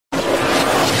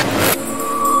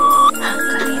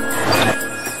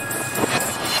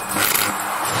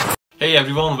Hey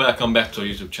everyone, welcome back to our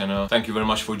YouTube channel. Thank you very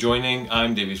much for joining.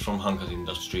 I'm David from InkHeartsUK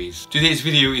Industries. Today's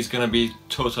video is gonna be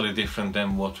totally different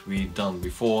than what we done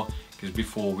before. Because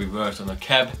before we worked on a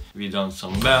cab, we done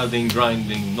some welding,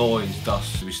 grinding, noise,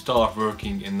 dust. We start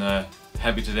working in a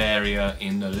habitat area,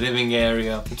 in the living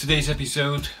area. In today's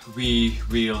episode, we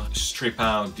will strip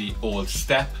out the old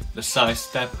step, the side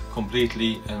step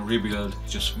completely and rebuild. It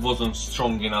just wasn't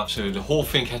strong enough, so the whole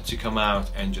thing had to come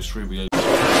out and just rebuild.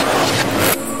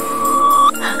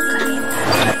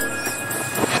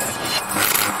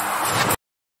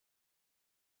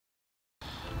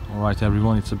 Alright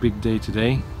everyone, it's a big day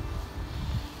today.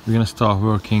 We're gonna start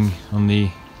working on the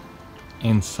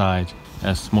inside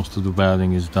as most of the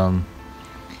welding is done.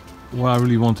 What I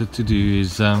really wanted to do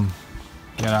is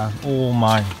get out all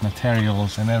my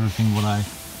materials and everything what I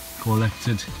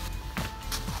collected,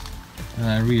 and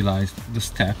I realized the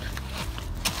step,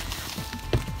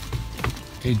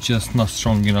 it's just not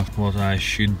strong enough. What I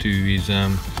should do is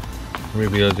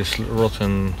rebuild this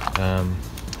rotten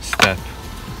step,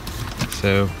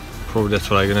 so probably that's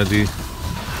what I'm gonna do.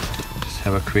 Just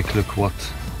have a quick look what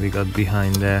we got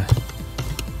behind there. So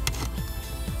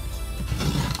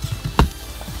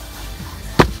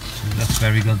that's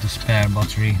where we got the spare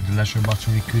battery, the leisure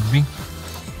battery could be.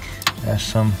 There's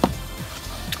some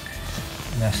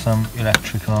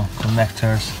electrical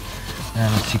connectors,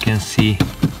 and as you can see,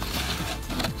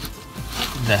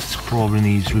 that probably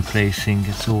needs replacing.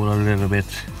 It's all a little bit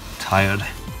tired,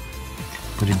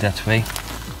 put it that way.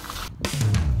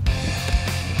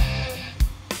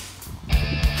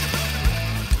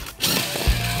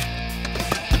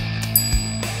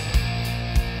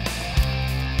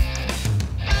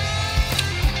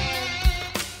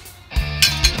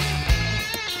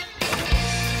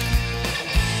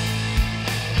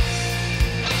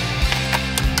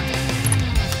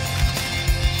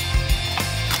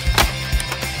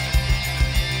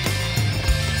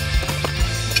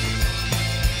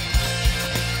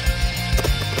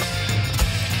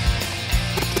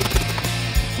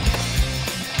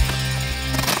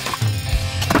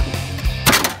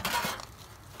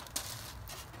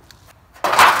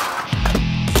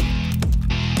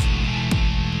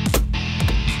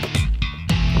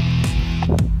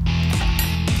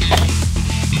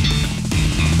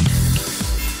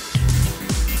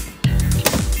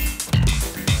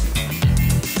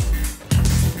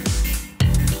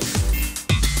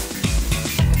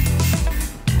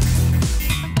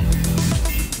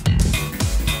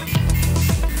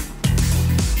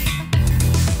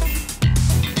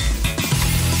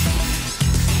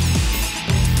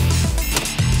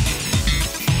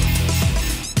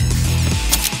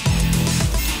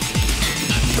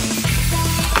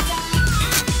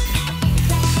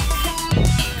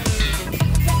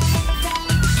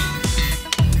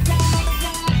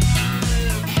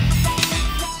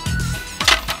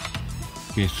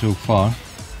 Okay, so far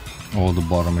all the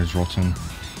bottom is rotten,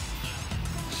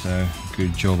 so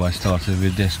good job I started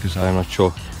with this, because I'm not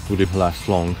sure would it last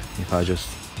long if I just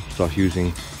start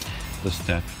using the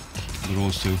step. But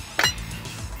also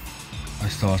I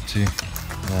start to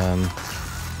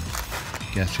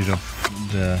get rid of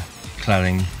the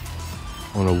cladding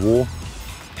on a wall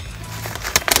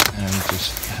and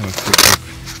just have a quick look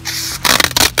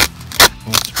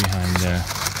what's behind there.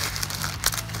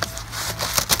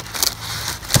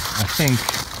 I think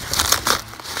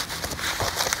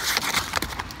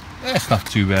that's not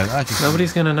too bad.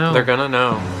 Nobody's gonna know. They're gonna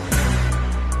know.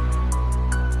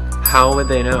 How would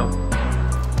they know?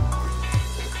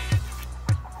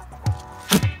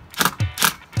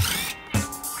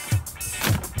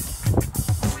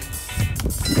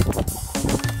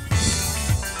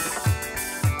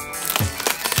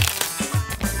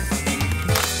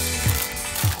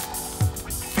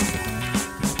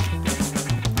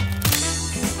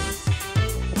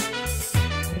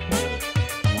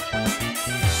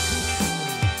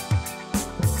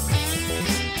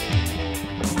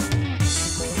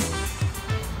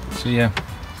 So yeah,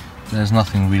 there's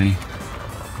nothing really,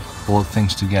 all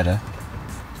things together.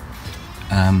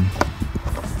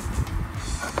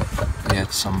 We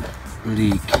had some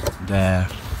leak there,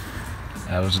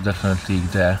 there was a definite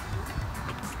leak there,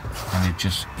 and it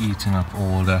just eaten up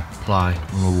all the ply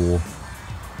on the wall.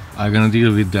 I'm gonna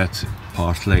deal with that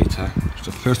part later.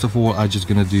 So first of all, I'm just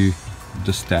gonna do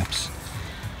the steps.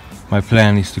 My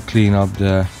plan is to clean up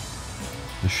the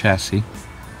chassis,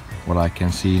 what I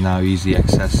can see now, easy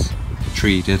access,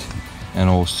 treat it, and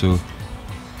also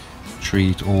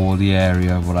treat all the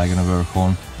area what I'm gonna work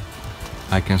on.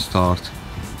 I can start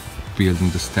building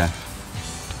the step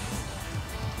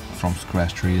from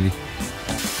scratch really.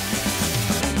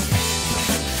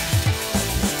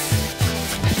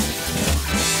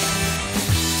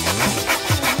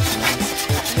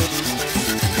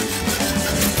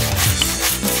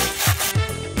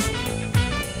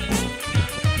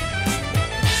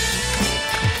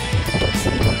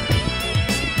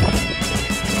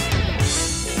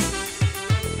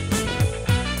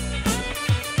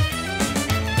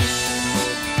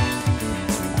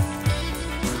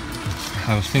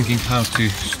 I was thinking how to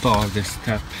start this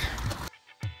step.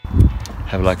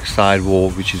 Have like a side wall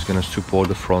which is gonna support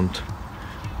the front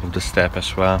of the step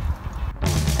as well.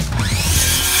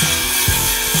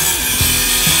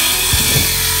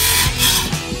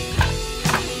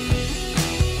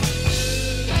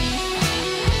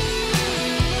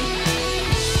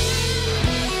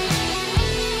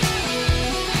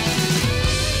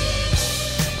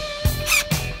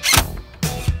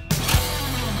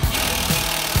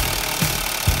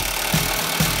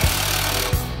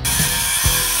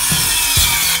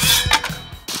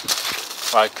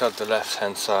 I cut the left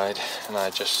hand side and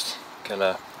I just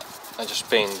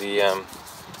paint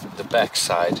the back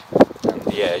side and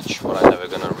the edge, what I'm never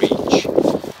gonna reach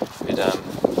with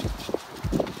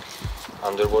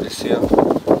underbody seal.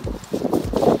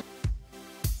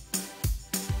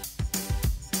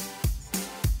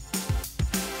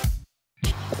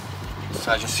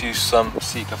 So I just use some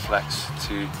Sikaflex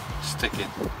to stick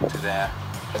it to there.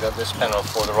 I got this panel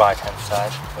for the right hand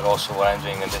side, but also what I'm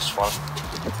doing in this one,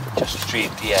 just treat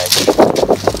the edge.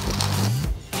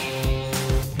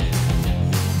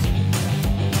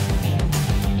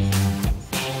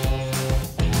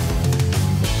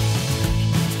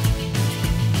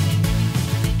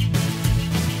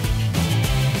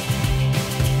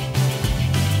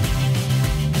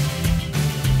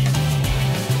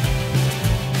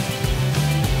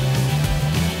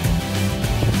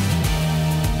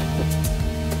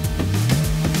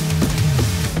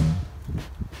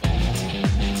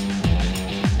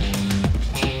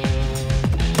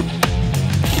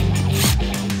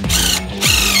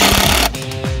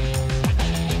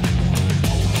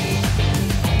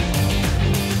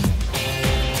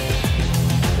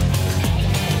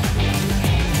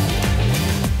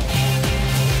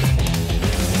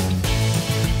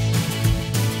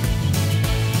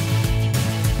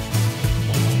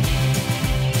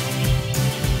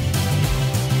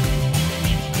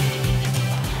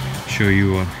 Show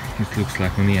you what it looks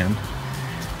like on the end.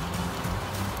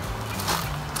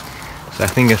 So I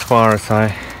think as far as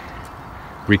I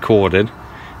recorded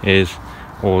is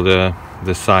all the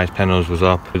side panels was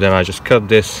up, but then I just cut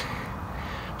this,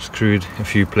 screwed a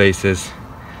few places,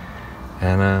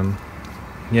 and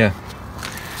yeah,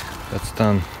 that's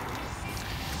done.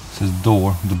 So the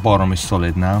door, the bottom is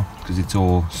solid now because it's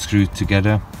all screwed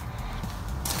together.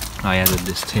 I added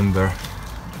this timber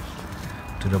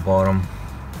to the bottom,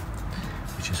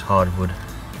 which is hardwood,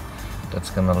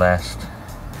 that's gonna last,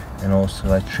 and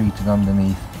also I treated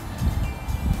underneath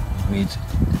with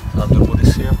underbody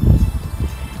seal.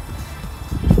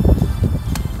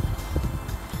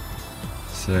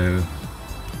 So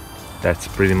that's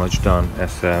pretty much done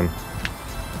as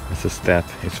a step.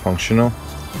 It's functional.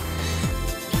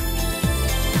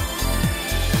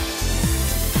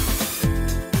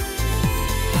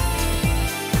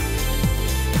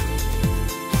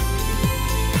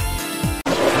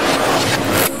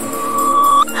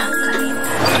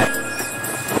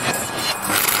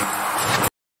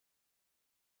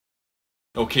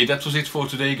 Okay, that was it for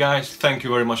today, guys. Thank you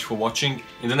very much for watching.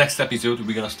 In the next episode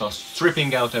we're gonna start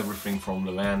stripping out everything from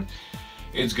the van.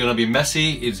 It's gonna be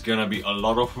messy, it's gonna be a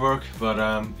lot of work, but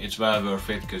it's well worth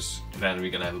it, because then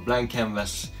we're gonna have a blank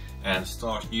canvas and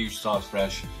start new, start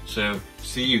fresh. So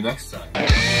see you next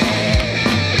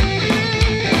time.